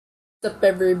What's up,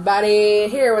 everybody?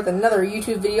 Here with another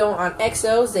YouTube video on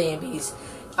zambies.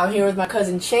 I'm here with my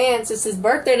cousin Chance. It's his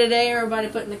birthday today. Everybody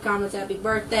put in the comments happy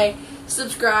birthday.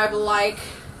 Subscribe, like.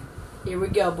 Here we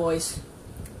go, boys.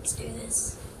 Let's do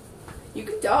this. You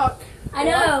can talk. I They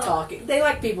know. like talking. They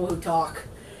like people who talk.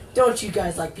 Don't you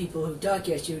guys like people who talk?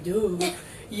 Yes, you do.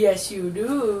 Yes, you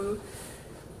do.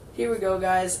 Here we go,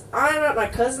 guys. I'm at my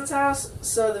cousin's house,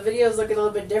 so the videos look a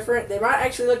little bit different. They might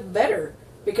actually look better,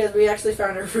 because we actually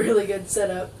found a really good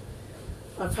setup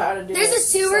of how to do it. There's a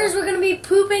sewers. We're going to be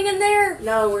pooping in there.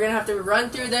 No, we're going to have to run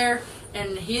through there.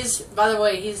 And by the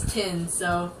way, he's 10,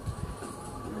 so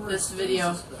this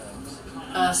video.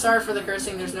 Sorry for the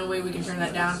cursing. There's no way we can turn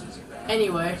that down.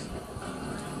 Anyway.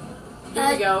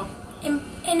 Here we go.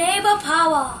 Enable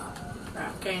power.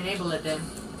 Okay, enable it then.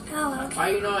 Oh, okay. Why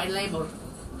you not enable?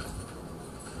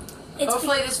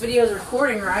 Hopefully this video is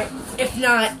recording right. If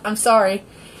not, I'm sorry.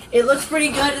 It looks pretty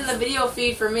good in the video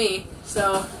feed for me,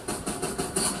 so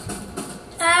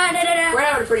we're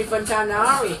having a pretty fun time now,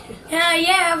 aren't we?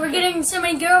 Yeah, we're getting so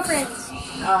many girlfriends.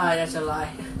 Ah, that's a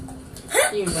lie.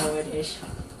 You know it is.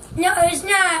 No, it's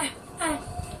not.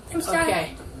 I'm sorry.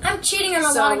 Okay. I'm cheating on a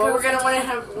lot So of what girlfriends.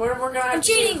 we're gonna have I'm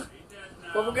cheating.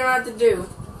 What we're gonna have to do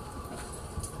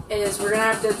is we're gonna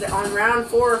have to, on round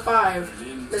 4 or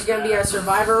 5, there's gonna be a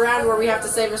survivor round where we have to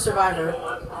save a survivor.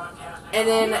 And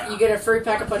then you get a free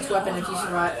pack-a-punch weapon if you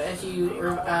survive, if you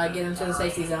get into the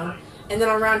safety zone. And then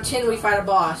on round 10 we fight a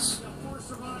boss,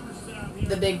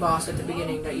 the big boss at the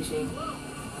beginning that you see.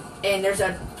 And there's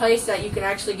a place that you can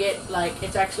actually get, like,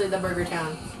 it's actually the Burger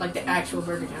Town, like the actual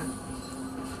Burger Town.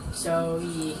 So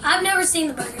yeah. I've never seen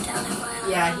the Burger Town FYI.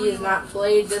 Yeah, he has not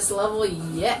played this level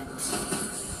yet.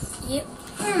 Yep.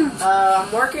 I'm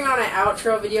working on an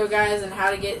outro video, guys, and how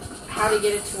to get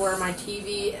it to where my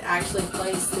TV actually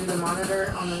plays through the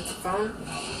monitor on the phone.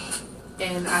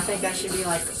 And I think that should be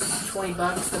like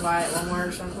 $20 to buy it one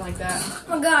or something like that.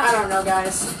 Oh gosh. I don't know,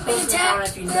 guys. Post it on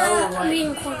if you know I'm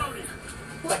being cornered.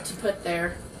 what to put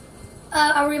there.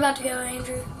 Are we about to go,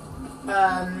 Andrew?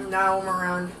 Now one more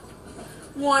round.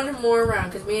 One more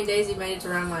round, because me and Daisy made it to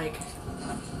round like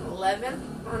 11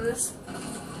 on this.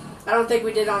 I don't think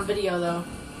we did on video though.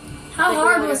 How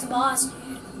hard was boss?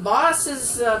 Boss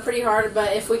is pretty hard,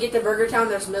 but if we get to Burger Town,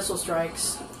 there's missile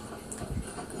strikes.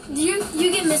 Do you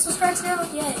get missile strikes now?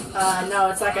 Yeah. No,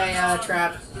 it's like a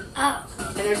trap. Oh.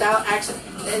 And there's actually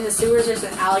in the sewers. There's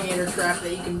an alligator trap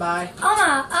that you can buy. Oh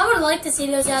my! I would like to see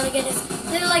those alligators.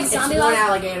 They're like zombie. It's one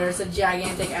alligator. It's a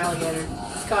gigantic alligator.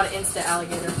 It's called Insta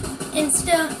alligator.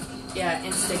 Insta. Yeah,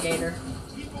 Instagator.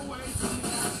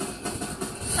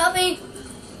 Help me!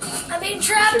 I'm being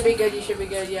trapped. You should be good. You should be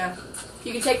good. Yeah.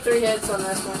 You can take 3 hits on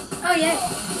this one. Oh yeah.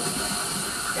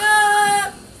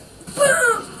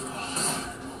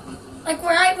 Like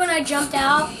right when I jumped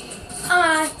out.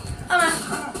 I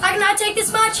cannot take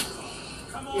this much.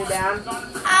 You're down.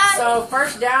 So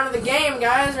first down of the game,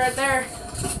 guys, right there.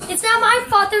 It's not my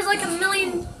fault. There's like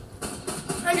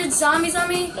 100 zombies on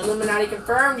me. Illuminati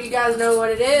confirmed. You guys know what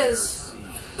it is.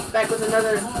 Back with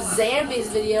another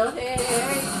Zambies video. Hey,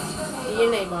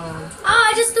 DNA bomb. Oh,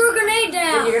 I just threw a grenade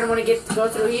Then down. you're gonna want to go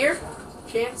through here.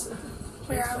 Chance.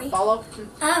 Where are we? Follow.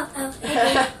 Oh.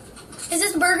 Okay. Is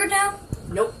this Burger Town?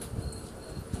 Nope.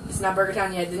 It's not Burger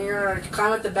Town yet. Then you're gonna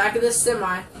climb up the back of this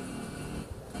semi.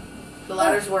 The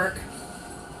ladders work.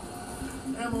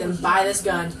 Then buy this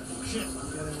gun.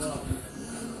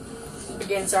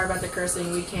 Again, sorry about the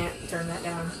cursing. We can't turn that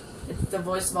down. The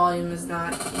voice volume is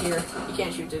not here. You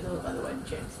can't shoot through those, by the way,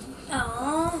 Chance.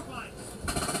 Oh.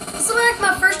 This is like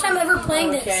my first time ever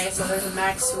playing this. Okay, so there's a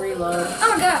max reload. Oh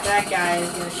my god. That guy is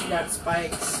gonna shoot out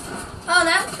spikes. Oh,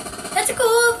 that's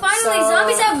cool. Finally, So-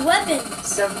 zombies have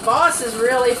weapons. The boss is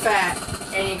really fat,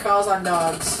 and he calls on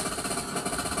dogs.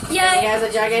 Yeah. And he has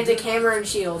a gigantic hammer and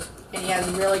shield, and he has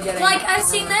really good. Like, aim. I've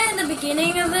seen that in the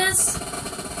beginning of this.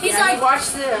 He's Yeah, like, you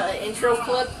watched the intro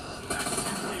clip,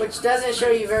 which doesn't show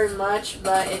you very much,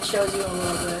 but it shows you a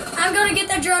little bit. I'm gonna get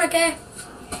that drone, okay?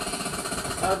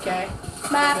 Okay.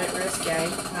 Bye. A bit risque,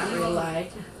 not real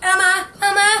life. Emma.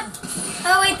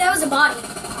 Oh, wait, that was a body.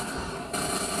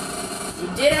 You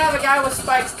did have a guy with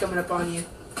spikes coming up on you.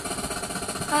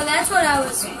 Oh, that's what I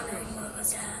was wondering. What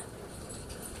was that?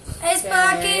 Hey,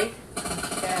 Sparky.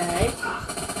 Okay.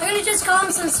 I'm gonna just call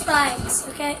him some spikes,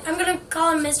 okay? I'm gonna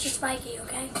call him Mr. Spiky,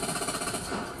 okay?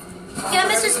 Yeah,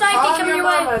 Mr. Spiky, Call coming your your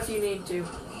mama way. if you need to.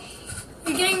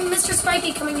 You're getting Mr.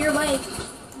 Spiky coming your way.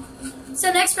 So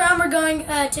next round we're going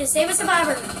to save a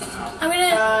survivor. I'm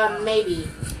gonna... Maybe.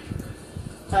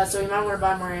 So we might want to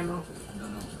buy more ammo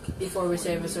before we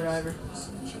save a survivor.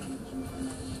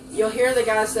 You'll hear the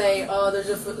guy say, "Oh,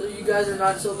 you guys are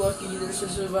not so lucky. There's a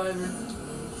survivor."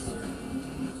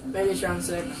 Maybe it's round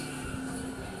 6.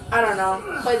 I don't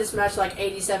know. Played this match like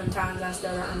 87 times. I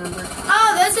still don't remember.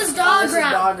 Oh, this is dog This round.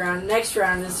 is dog round. Next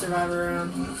round is survivor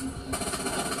round.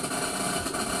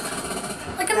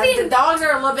 Like Now, the dogs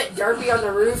are a little bit derpy on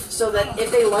the roof, so that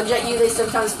if they lunge at you, they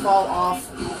sometimes fall off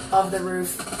of the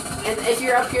roof. And if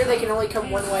you're up here, they can only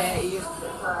come one way at you.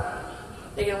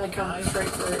 They can only come straight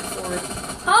for it.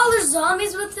 Oh, there's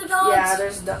zombies with the dogs? Yeah,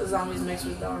 there's zombies mixed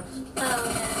with dogs. Oh,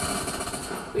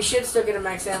 okay. We should still get a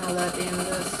max ammo at the end of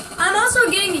this. I'm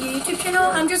also getting a YouTube channel.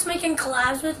 I'm just making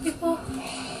collabs with people.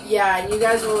 Yeah, and you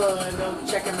guys will go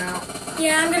check them out.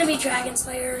 Yeah, I'm going to be Dragon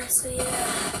Slayer, so yeah.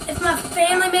 If my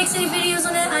family makes any videos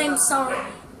on it, I am sorry.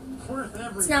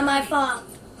 It's not my fault.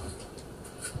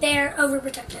 They're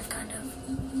overprotective, kind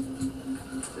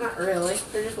of. Not really.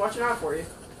 They're just watching out for you.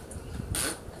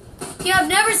 You have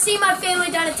never seen my family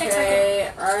down at Texas.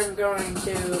 Okay, I'm going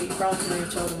to... You probably may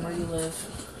have told them where you live.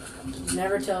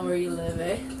 Never tell where you live,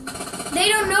 eh? They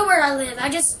don't know where I live. I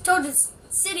just told the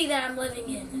city that I'm living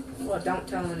in. Well, don't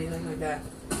tell them anything like that.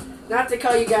 Not to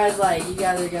call you guys like, you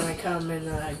guys are going to come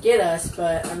and get us,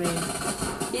 but, I mean,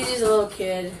 he's just a little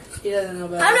kid. He doesn't know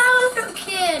better. I'm not a little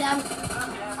kid.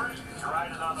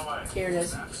 Here it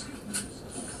is. Not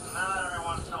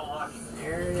everyone's so lucky.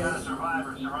 There it Got a is.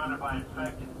 survivor surrounded by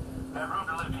infected. Have room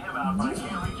to lift him out, but I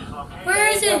can't reach his location.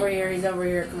 Where is He's over it? here. He's over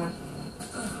here. Come on.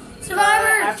 Survivor.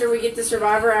 After we get the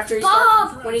survivor,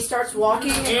 Bob! when he starts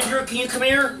walking. Andrew, can you come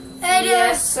here? Hey,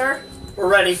 Yes, dude. sir. We're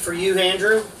ready for you,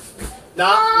 Andrew.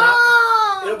 Knock, knock.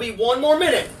 Oh! It'll be one more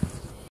minute.